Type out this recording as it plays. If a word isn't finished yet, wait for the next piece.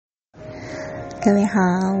各位好，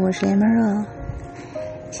我是 Emerald，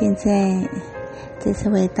 现在这次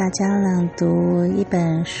为大家朗读一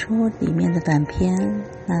本书里面的短篇。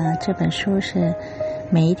那这本书是《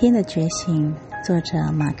每一天的觉醒》，作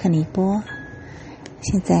者马克尼波。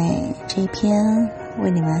现在这一篇为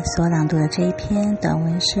你们所朗读的这一篇短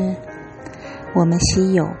文是我们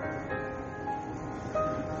稀有。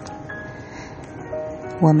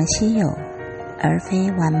我们稀有，而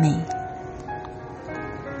非完美。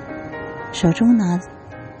手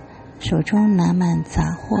中拿满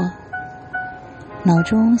杂货，脑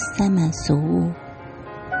中塞满俗物，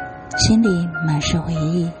心里满是回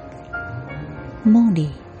忆，梦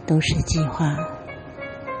里都是计划。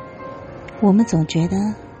我们总觉得，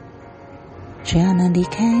只要能离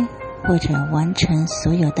开或者完成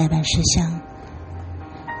所有待办事项，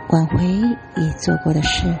挽回已做过的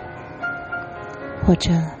事，或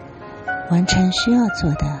者完成需要做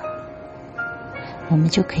的，我们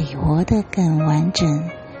就可以活得更完整，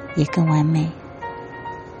也更完美。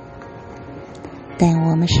但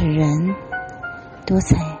我们是人，多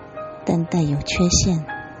彩但带有缺陷，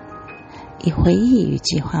以回忆与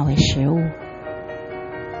计划为食物，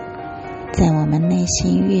在我们内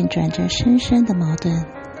心运转着深深的矛盾。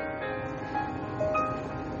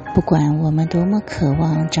不管我们多么渴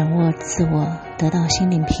望掌握自我，得到心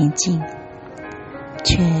灵平静，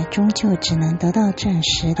却终究只能得到暂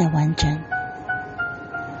时的完整。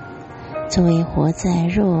作为活在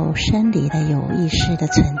肉身里的有意识的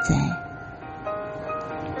存在，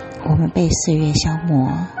我们被岁月消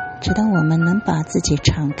磨，直到我们能把自己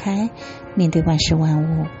敞开，面对万事万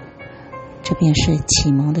物，这便是启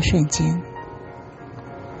蒙的瞬间。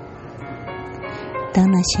当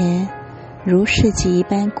那些如世纪一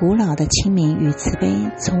般古老的清明与慈悲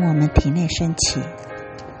从我们体内升起，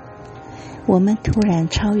我们突然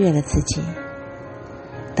超越了自己，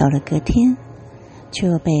到了隔天却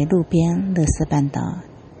又被路边垃圾绊倒，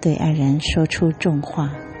对爱人说出重话。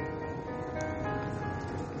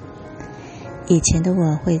以前的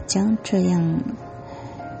我会将这样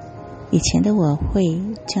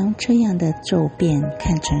的骤变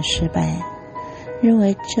看成失败，认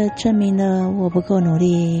为这证明了我不够努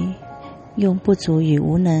力，用不足与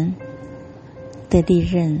无能的利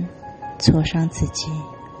刃挫伤自己。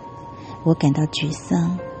我感到沮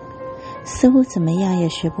丧，似乎怎么样也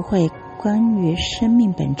学不会关于生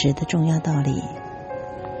命本质的重要道理。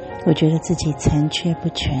我觉得自己残缺不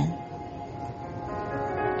全。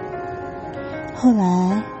后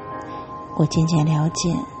来我渐渐了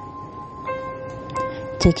解，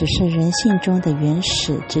这只是人性中的原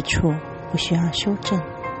始之处，不需要修正，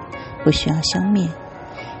不需要消灭，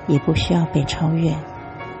也不需要被超越，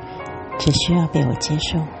只需要被我接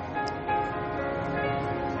受。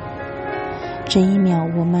这一秒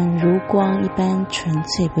我们如光一般纯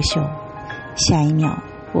粹不朽，下一秒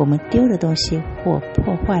我们丢了东西或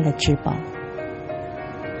破坏了至宝。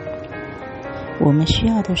我们需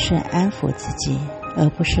要的是安抚自己，而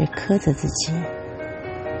不是苛责自己。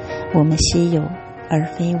我们稀有，而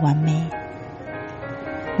非完美。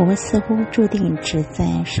我们似乎注定只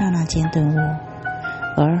在刹那间顿悟，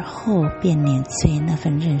而后便碾碎那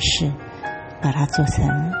份认识，把它做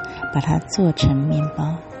成面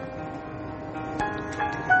包。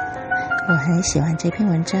我很喜欢这篇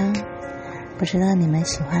文章，不知道你们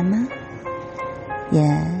喜欢吗？也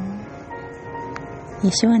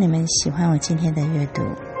希望你们喜欢我今天的阅读。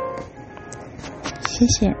谢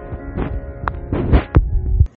谢。